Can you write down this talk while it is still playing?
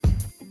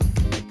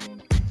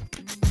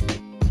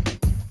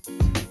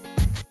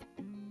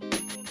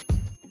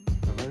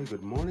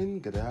good morning,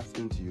 good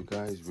afternoon to you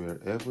guys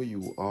wherever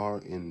you are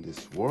in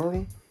this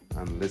world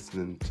and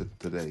listening to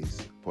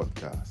today's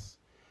podcast.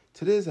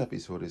 Today's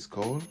episode is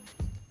called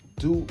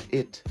Do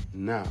It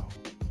Now.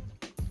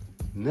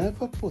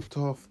 Never put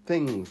off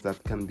things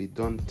that can be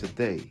done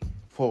today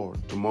for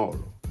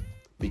tomorrow,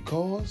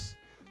 because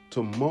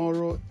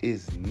tomorrow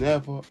is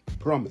never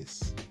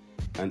promised,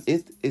 and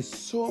it is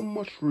so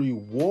much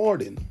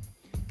rewarding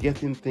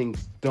getting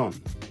things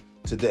done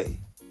today.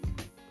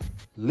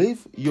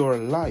 Live your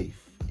life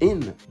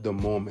in the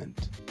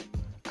moment.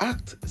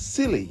 Act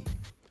silly.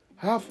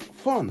 Have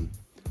fun.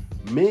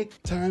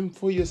 Make time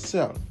for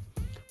yourself.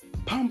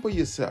 Pamper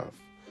yourself.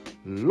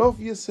 Love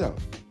yourself.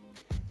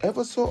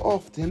 Ever so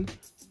often,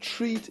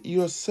 treat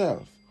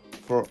yourself.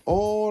 For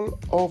all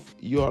of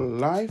your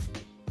life,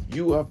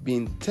 you have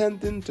been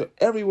tending to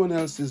everyone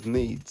else's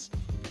needs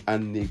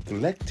and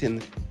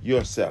neglecting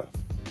yourself.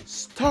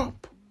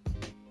 Stop.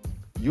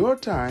 Your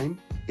time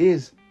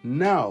is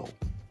now.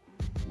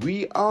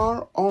 We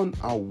are on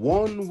a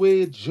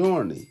one-way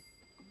journey.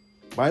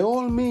 By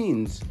all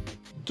means,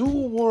 do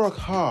work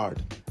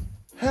hard,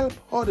 help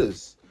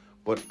others,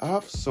 but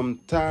have some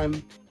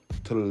time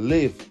to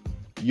live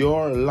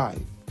your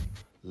life.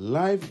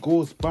 Life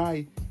goes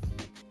by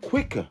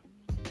quicker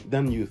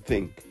than you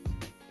think.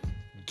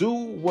 Do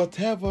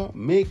whatever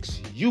makes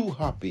you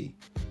happy.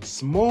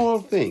 Small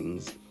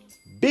things,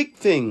 big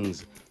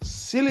things,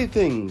 silly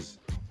things,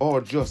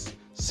 or just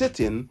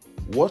sitting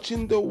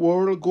watching the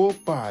world go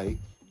by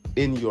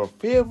in your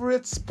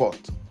favorite spot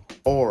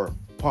or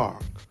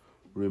park.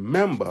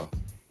 Remember,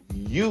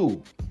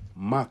 you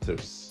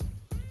matters.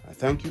 I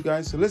thank you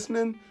guys for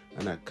listening,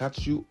 and I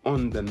catch you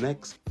on the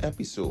next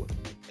episode.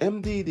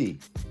 MDD,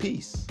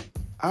 peace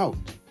out.